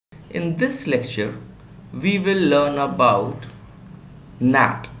In this lecture, we will learn about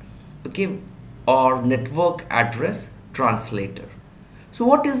NAT, okay, or Network Address Translator. So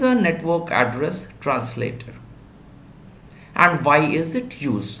what is a network address translator and why is it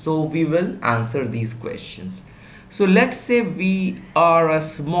used? So we will answer these questions. So let's say we are a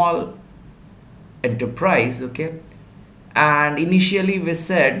small enterprise, okay, and initially we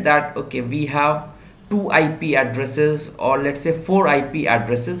said that okay, we have two IP addresses, or let's say 4 IP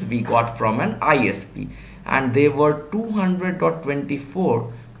addresses we got from an ISP, and they were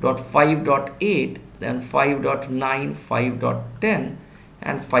 200.24.5.8, then 5.9, 5.10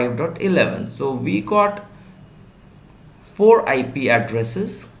 and 5.11. so we got 4 IP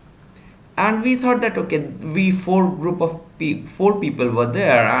addresses, and we thought that okay, we four people were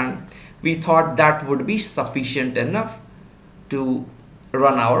there, and we thought that would be sufficient enough to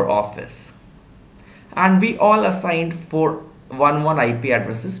run our office, and we all assigned 411 IP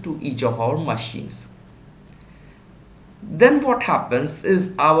addresses to each of our machines. Then what happens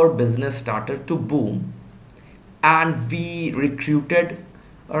is our business started to boom, and we recruited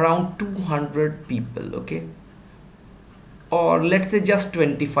around 200 people, okay, or let's say just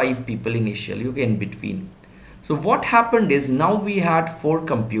 25 people initially, okay, in between. So what happened is now we had 4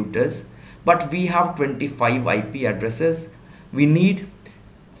 computers, but we have 25 IP addresses. We need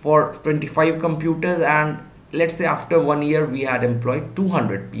for 25 computers, and let's say after 1 year we had employed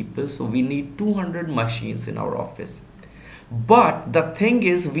 200 people, so we need 200 machines in our office. But the thing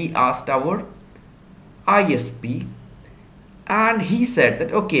is, we asked our ISP, and he said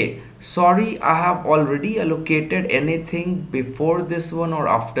that okay, sorry, I have already allocated anything before this one or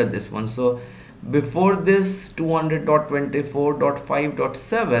after this one. So before this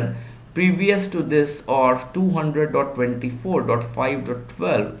 200.24.5.7, previous to this, or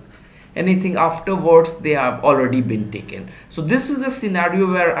 200.24.5.12, anything afterwards they have already been taken. So this is a scenario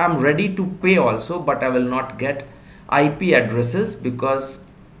where I'm ready to pay also, but I will not get IP addresses, because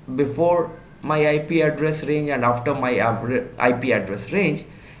before my IP address range and after my IP address range,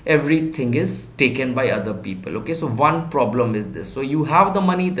 everything is taken by other people, okay. So one problem is this: so you have the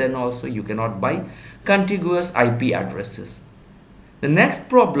money, then also you cannot buy contiguous IP addresses. The next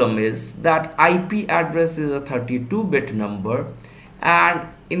problem is that IP address is a 32-bit number, and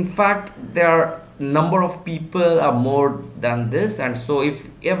in fact their number of people are more than this, and so if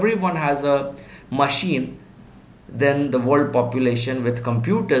everyone has a machine, then the world population with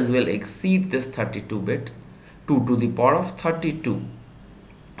computers will exceed this 32-bit, 2 to the power of 32.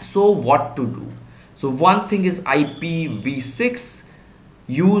 So what to do? So one thing is IPv6,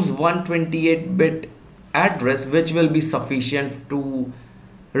 use 128-bit address, which will be sufficient to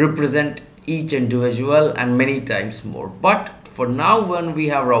represent each individual and many times more. But for now, when we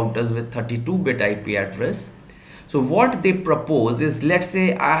have routers with 32-bit IP address, so what they propose is, let's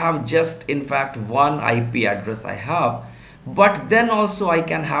say I have just in fact one IP address I have, but then also I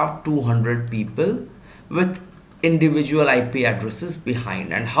can have 200 people with individual IP addresses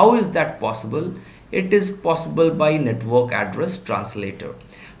behind. And how is that possible? It is possible by network address translator.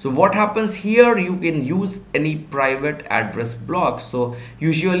 So what happens here, you can use any private address block. So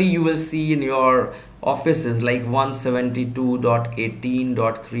usually you will see in your offices like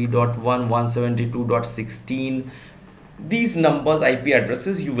 172.18.3.1, 172.16, these numbers, IP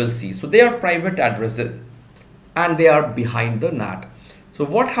addresses you will see. So they are private addresses and they are behind the NAT. So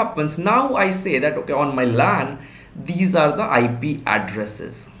what happens now, I say that okay, on my LAN these are the IP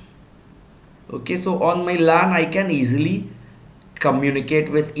addresses, okay. So on my LAN I can easily communicate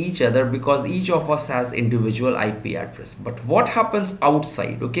with each other because each of us has individual IP address. But what happens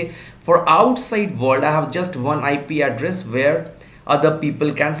outside? Okay, for outside world I have just one IP address where other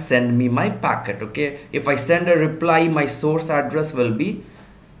people can send me my packet, okay. If I send a reply, my source address will be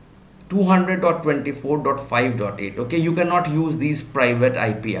 200.24.5.8, okay. You cannot use these private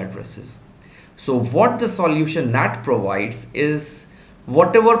IP addresses. So what the solution NAT provides is,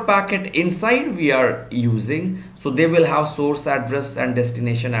 whatever packet inside we are using, so they will have source address and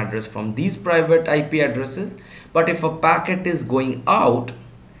destination address from these private IP addresses. But if a packet is going out,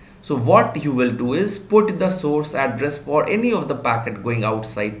 so what you will do is put the source address for any of the packet going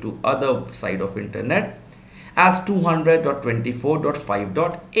outside to other side of internet as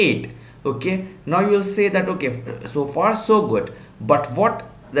 200.24.5.8, okay. Now you will say that okay, so far so good, but what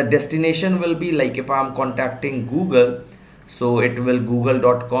the destination will be, like if I am contacting Google, so it will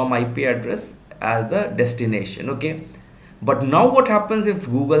google.com IP address as the destination, okay. But now what happens if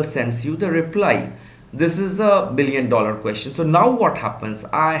Google sends you the reply? This is a billion-dollar question. So now what happens?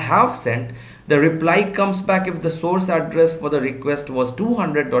 I have sent, the reply comes back if the source address for the request was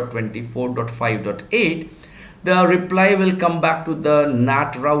 200.24.5.8. the reply will come back to the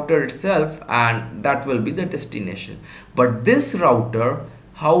NAT router itself, and that will be the destination. But this router,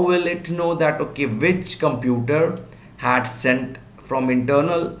 how will it know that okay, which computer had sent from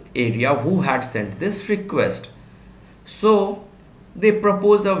internal area, who had sent this request? So they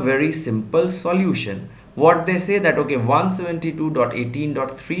propose a very simple solution. What they say that okay,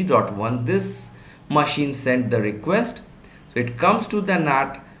 172.18.3.1, this machine sent the request, so it comes to the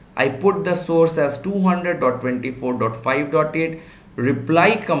NAT. I put the source as 200.24.5.8,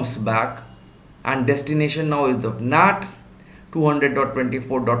 reply comes back, and destination now is the NAT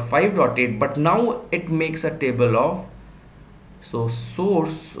 200.24.5.8, but now it makes a table of, so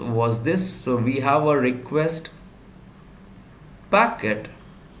source was this, so we have a request packet,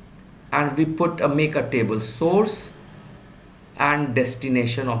 and we put a make a table source and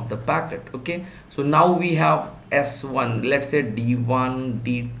destination of the packet. Okay, so now we have S1, let's say D1,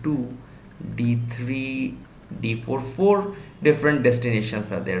 D2, D3, D4, 4 different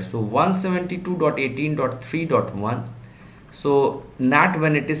destinations are there. So 172.18.3.1, so NAT,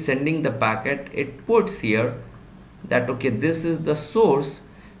 when it is sending the packet, it puts here that okay, this is the source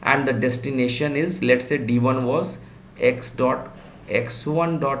and the destination is, let's say D1 was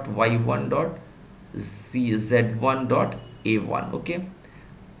x.x1.y1.z1.a1. okay,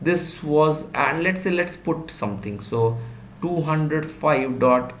 this was, and let's put something, so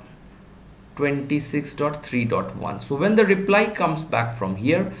 205.26.3.1. so when the reply comes back from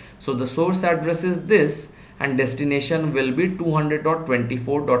here, so the source address is this and destination will be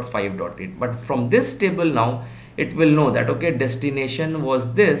 200.24.5.8. but from this table now it will know that okay, destination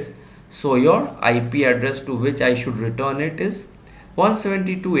was this, so your IP address to which I should return it is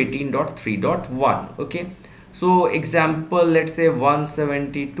 172.18.3.1. okay, so example, let's say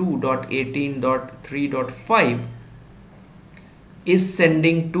 172.18.3.5 is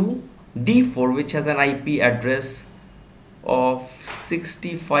sending to D4, which has an IP address of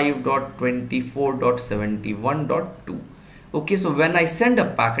 65.24.71.2. okay, so when I send a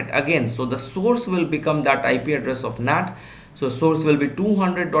packet again, so the source will become that IP address of NAT, so source will be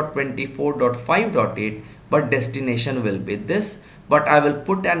 200.24.5.8, but destination will be this, but I will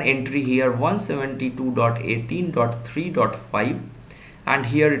put an entry here 172.18.3.5, and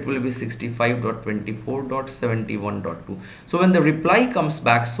here it will be 65.24.71.2. so when the reply comes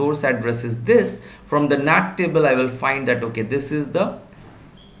back, source address is this, from the NAT table I will find that okay, this is the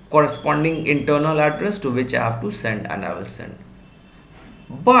corresponding internal address to which I have to send, and I will send.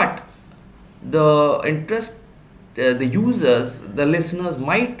 But the users, the listeners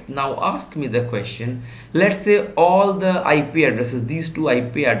might now ask me the question, let's say all the IP addresses, these two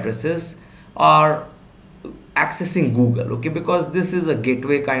IP addresses are accessing Google, okay, because this is a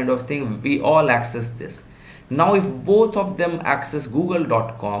gateway kind of thing, we all access this. Now if both of them access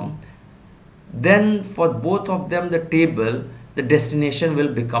google.com, then for both of them the table, the destination will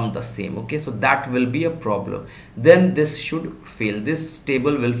become the same, okay, so that will be a problem. Then this should fail, this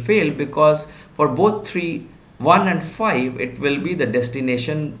table will fail, because for both 3, 1 and 5 it will be, the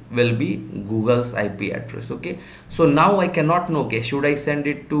destination will be Google's IP address. Okay, so now I cannot know, okay, should I send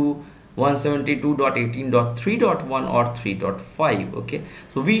it to 172.18.3.1 or 3.5. okay,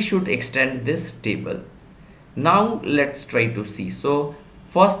 so we should extend this table. Now let's try to see. So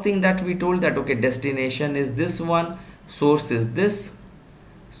first thing that we told that okay, destination is this one, source is this.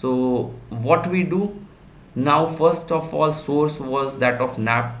 So what we do now, first of all, source was that of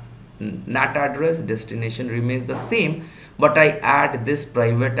NAT address, destination remains the same, but I add this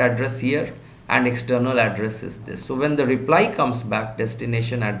private address here and external address is this. So when the reply comes back,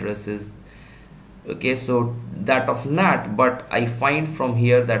 destination address is okay, so that of NAT, but I find from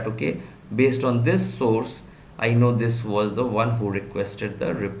here that okay, based on this source I know this was the one who requested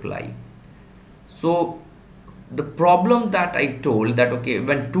the reply. So the problem that I told that okay,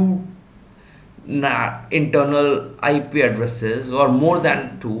 when two internal IP addresses or more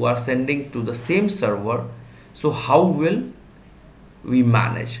than two are sending to the same server, so how will we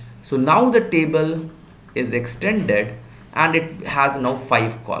manage? So now the table is extended and it has now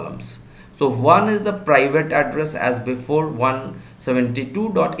 5 columns. So one is the private address as before,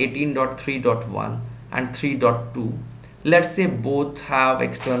 172.18.3.1 and 3.2. Let's say both have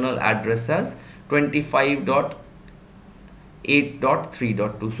external address as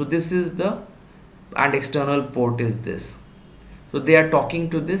 25.8.3.2. so this is the, and external port is this. So they are talking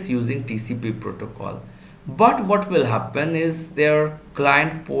to this using TCP protocol. But what will happen is their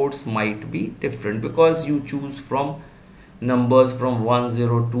client ports might be different, because you choose from numbers from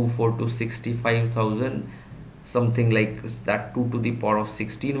 1024 to 65,000, something like that, 2 to the power of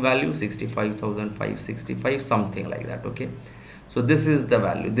 16 value, 65,565, something like that. Okay, so this is the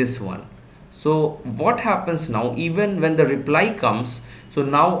value, this one. So what happens now, even when the reply comes, so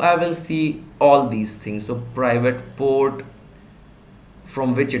now I will see all these things. So private port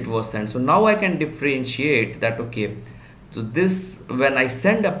from which it was sent. So now I can differentiate that, okay, so this, when I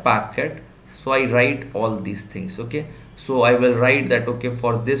send a packet, so I write all these things. Okay, so I will write that, okay,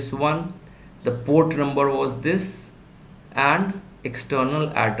 for this one the port number was this and external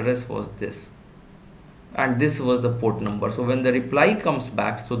address was this, and this was the port number. So when the reply comes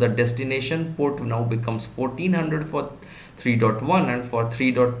back, so the destination port now becomes 1400 for 3.1, and for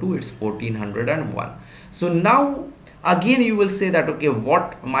 3.2 it's 1401. So now again you will say that, okay,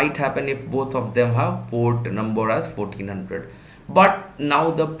 what might happen if both of them have port number as 1400? But now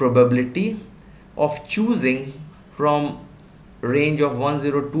the probability of choosing from range of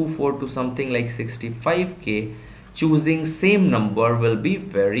 1024 to something like 65k, choosing same number will be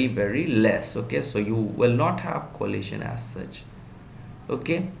very less. Okay, so you will not have collision as such.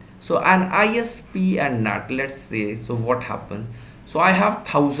 Okay, so an ISP and NAT, let's say, so what happened, so I have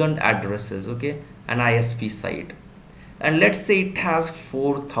 1000 addresses, okay, an ISP site, and let's say it has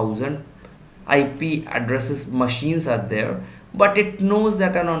 4000 IP addresses, machines are there, but it knows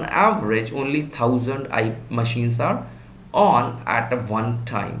that on average only 1000 machines are on at a one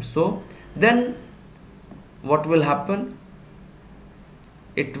time. So then what will happen,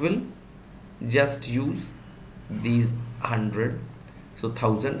 it will just use these 100, so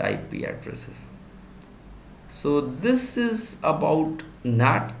 1000 IP addresses. So this is about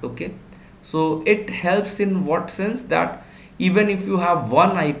NAT. Okay, so it helps in what sense, that even if you have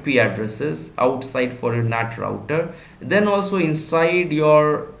one IP addresses outside for your NAT router, then also inside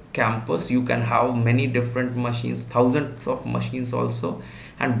your campus you can have many different machines, thousands of machines also,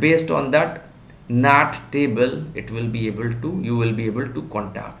 and based on that NAT table it will be able to, you will be able to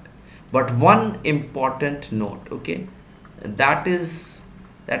contact. But one important note, okay, that is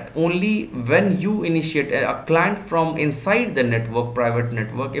that only when you initiate a client from inside the network, private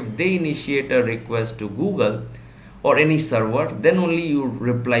network, if they initiate a request to Google or any server, then only your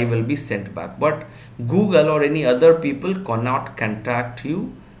reply will be sent back. But Google or any other people cannot contact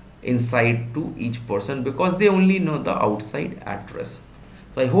you inside to each person, because they only know the outside address.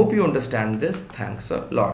 So I hope you understand this. Thanks a lot.